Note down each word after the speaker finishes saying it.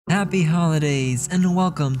Happy holidays and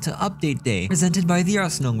welcome to Update Day, presented by the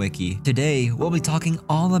Arsenal Wiki. Today, we'll be talking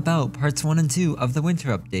all about parts 1 and 2 of the winter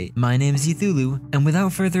update. My name is 𝘖𝘓𝘓𝘏, and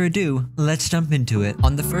without further ado, let's jump into it.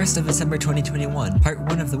 On the 1st of December 2021, part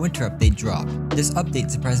 1 of the winter update dropped. This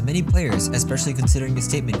update surprised many players, especially considering a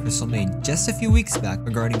statement Crystal made just a few weeks back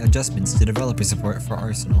regarding adjustments to developer support for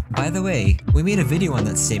Arsenal. By the way, we made a video on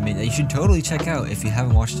that statement that you should totally check out if you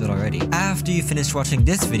haven't watched it already. After you finish watching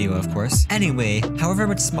this video, of course. Anyway, however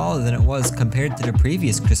much smaller than it was compared to the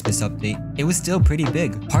previous Christmas update, it was still pretty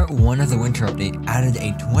big. Part 1 of the winter update added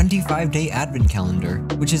a 25-day advent calendar,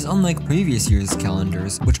 which is unlike previous year's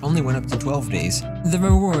calendars, which only went up to 12 days. The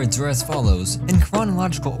rewards were as follows, in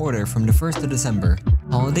chronological order from the 1st of December.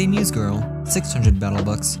 Holiday News Girl, 600 battle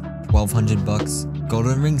bucks, 1200 bucks,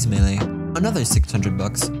 Golden Rings Melee, another 600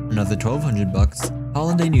 bucks, another 1200 bucks,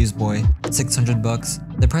 Holiday Newsboy, 600 bucks,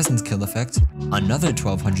 The Presents Kill Effect, another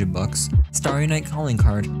 1200 bucks, Starry Night Calling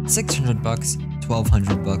Card, 600 bucks,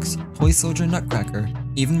 1200 bucks, Toy Soldier Nutcracker,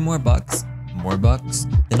 even more bucks,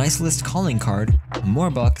 The Nice List Calling Card, more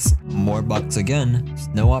bucks again,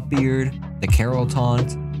 Snow Up Beard, The Carol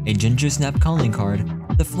Taunt, a Ginger Snap Calling Card,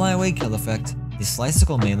 the Flyaway Kill Effect, the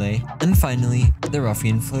Sliceable Melee, and finally, the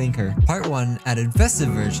Ruffian Flanker. Part 1 added festive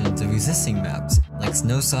versions of existing maps, like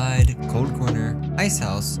Snowside, Cold Corner, Ice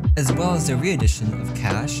House, as well as the re-edition of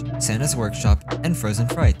Cache, Santa's Workshop, and Frozen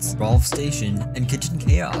Frights. Rolf Station and Kitchen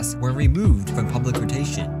Chaos were removed from public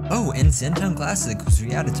rotation. Oh, and Sandtown Classic was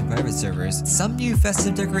re-added to private servers. Some new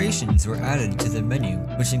festive decorations were added to the menu,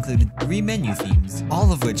 which included 3 menu themes,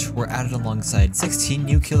 all of which were added alongside 16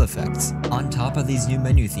 new kill effects. On top of these new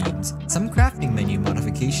menu themes, some crafting menu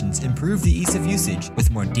modifications improved the ease of usage, with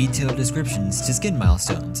more detailed descriptions to skin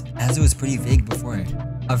milestones, as it was pretty vague before.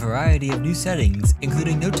 A variety of new settings,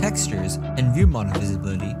 including no textures and view model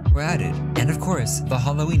visibility, were added. And of course, the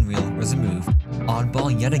Halloween reel was removed.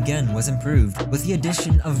 Oddball yet again was improved, with the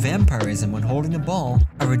addition of vampirism when holding the ball,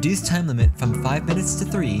 a reduced time limit from 5 minutes to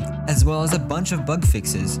 3, as well as a bunch of bug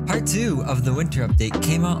fixes. Part 2 of the winter update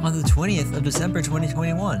came out on the 20th of December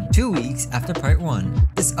 2021, 2 weeks after part 1.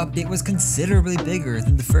 This update was considerably bigger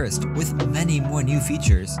than the first, with many more new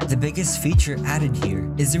features. The biggest feature added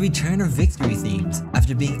here is the return of victory themes,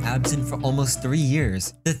 after being absent for almost 3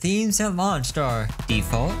 years. The themes that launched are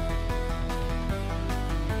Default,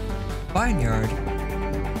 Barnyard,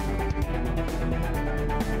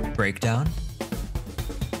 Breakdown,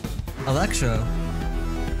 Electro,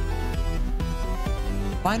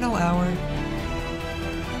 Final Hour,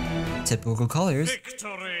 Typical Colors,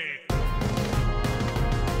 Victory,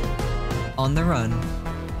 On the Run,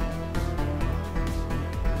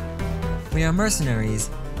 We Are Mercenaries,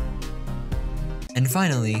 and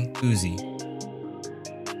finally, 𝘬𝘧𝘧𝘪𝘏.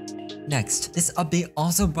 Next, this update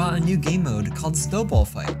also brought a new game mode called Snowball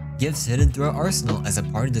Fight, gifts hidden throughout Arsenal as a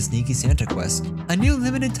part of the Sneaky Santa quest, a new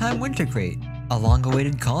limited time winter crate, a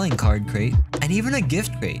long-awaited calling card crate, and even a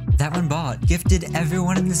gift crate that when bought gifted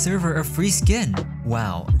everyone in the server a free skin.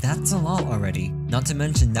 Wow, that's a lot already. Not to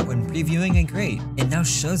mention that when previewing a crate, it now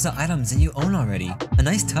shows the items that you own already. A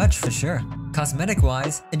nice touch for sure.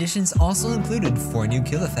 Cosmetic-wise, additions also included 4 new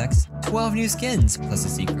kill effects, 12 new skins plus a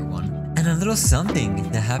secret one, and a little something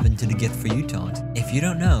that happened to the Gift for You taunt. If you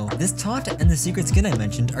don't know, this taunt and the secret skin I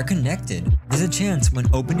mentioned are connected. There's a chance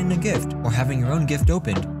when opening a gift or having your own gift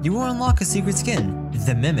opened, you will unlock a secret skin,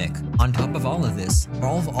 the Mimic. On top of all of this,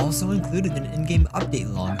 Rolf also included an in-game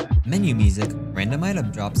update log, menu music, random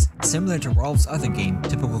item drops, similar to Rolf's other game,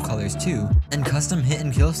 Typical Colors 2, and custom hit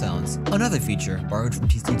and kill sounds, another feature borrowed from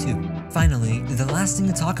TC2. Finally, the last thing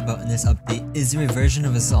to talk about in this update is the reversion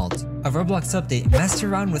of Assault. A Roblox update messed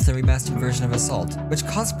around with the remastered version of Assault, which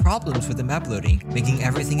caused problems with the map loading, making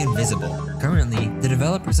everything invisible. Currently, the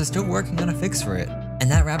developers are still working on a fix for it. And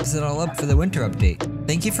that wraps it all up for the winter update.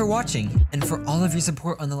 Thank you for watching, and for all of your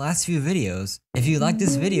support on the last few videos. If you liked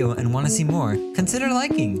this video and want to see more, consider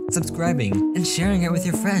liking, subscribing, and sharing it with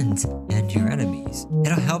your friends and your enemies.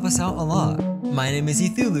 It'll help us out a lot. My name is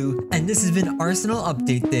𝘖𝘓𝘓𝘓𝘏, and this has been Arsenal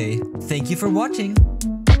Update Day. Thank you for watching!